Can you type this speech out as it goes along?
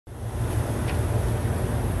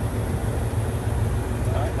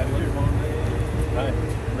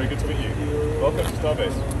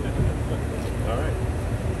Starbase. Alright.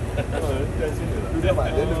 Dari sini lah. Sudah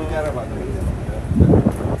Pak, dia udah bicara Pak.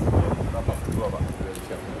 Berapa? Dua Pak.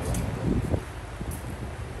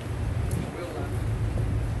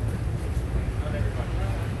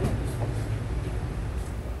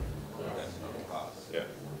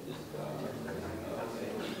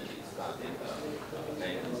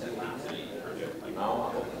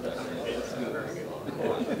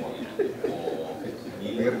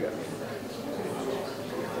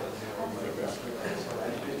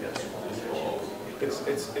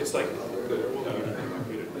 It's like good.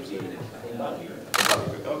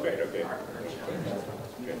 Oh, great. Okay.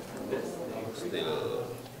 Still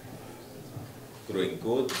growing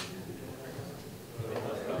good.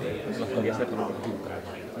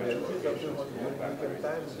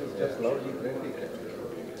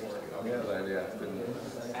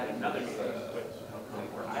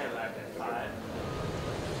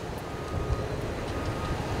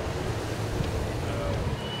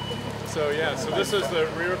 So this is the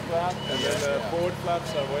rear flap, and then the forward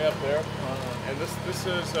flaps are way up there. And this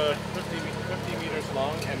is 50 meters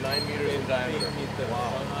long and 9 meters in diameter.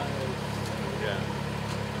 Wow. Yeah.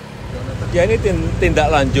 Ya, ini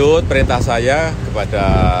tindak lanjut perintah saya kepada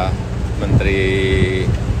Menteri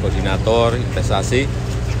Koordinator Investasi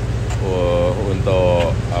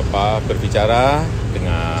untuk berbicara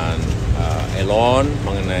dengan Elon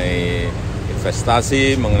mengenai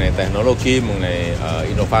investasi, mengenai teknologi, mengenai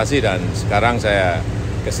inovasi, dan sekarang saya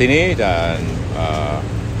ke sini dan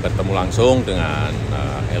bertemu langsung dengan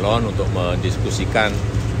Elon untuk mendiskusikan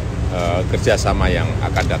kerjasama yang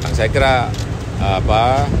akan datang. Saya kira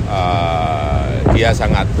dia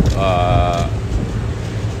sangat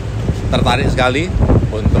tertarik sekali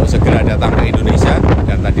untuk segera datang ke Indonesia,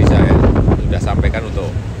 dan tadi saya sudah sampaikan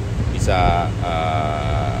untuk bisa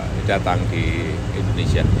datang di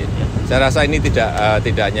Indonesia. Saya rasa ini tidak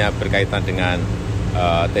hanya berkaitan dengan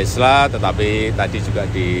Tesla, tetapi tadi juga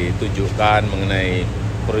ditunjukkan mengenai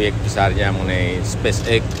proyek besarnya mengenai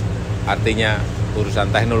SpaceX. Artinya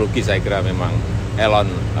urusan teknologi saya kira memang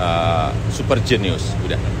Elon super genius.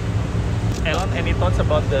 Udah. Elon, any thoughts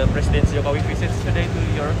about the Presiden Jokowi visits today to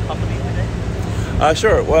your company today?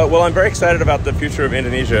 Sure. Well, I'm very excited about the future of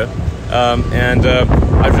Indonesia, and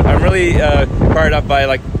I'm really fired up by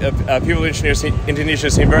people in Indonesia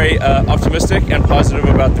seem very optimistic and positive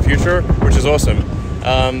about the future, which is awesome.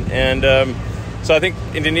 So I think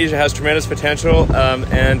Indonesia has tremendous potential,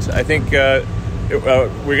 and I think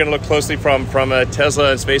we're going to look closely from a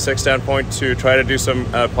Tesla and SpaceX standpoint to try to do some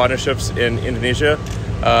partnerships in Indonesia.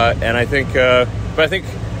 And I think, I'm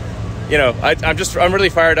really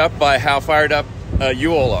fired up by how fired up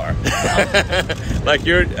you all are. Like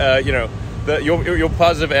your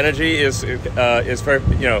positive energy is very,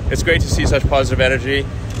 it's great to see such positive energy.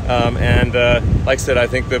 And like I said, I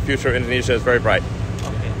think the future of Indonesia is very bright.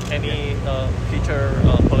 Okay. Any future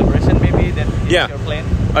collaboration maybe that is your plan?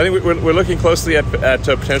 I think we're looking closely at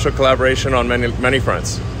potential collaboration on many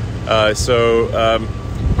fronts.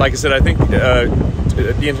 Like I said, I think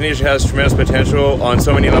Indonesia has tremendous potential on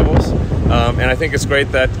so many levels, and I think it's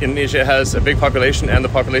great that Indonesia has a big population and the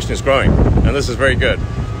population is growing, and this is very good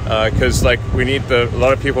because we need a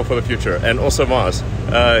lot of people for the future, and also Mars.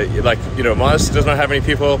 Mars does not have any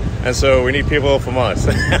people, and so we need people for Mars.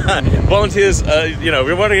 Volunteers, we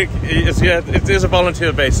want to. It is a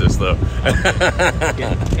volunteer basis, though.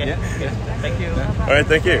 Okay. Thank you. All right,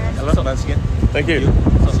 thank you. Thank you.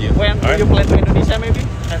 When do you plan to Indonesia, maybe?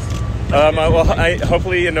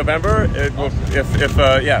 Hopefully in November. There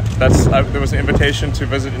was an invitation to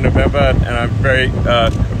visit in November, and I'm very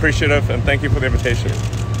appreciative and thank you for the invitation.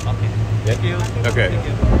 Okay. Thank you. Okay.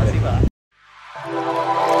 Thank you.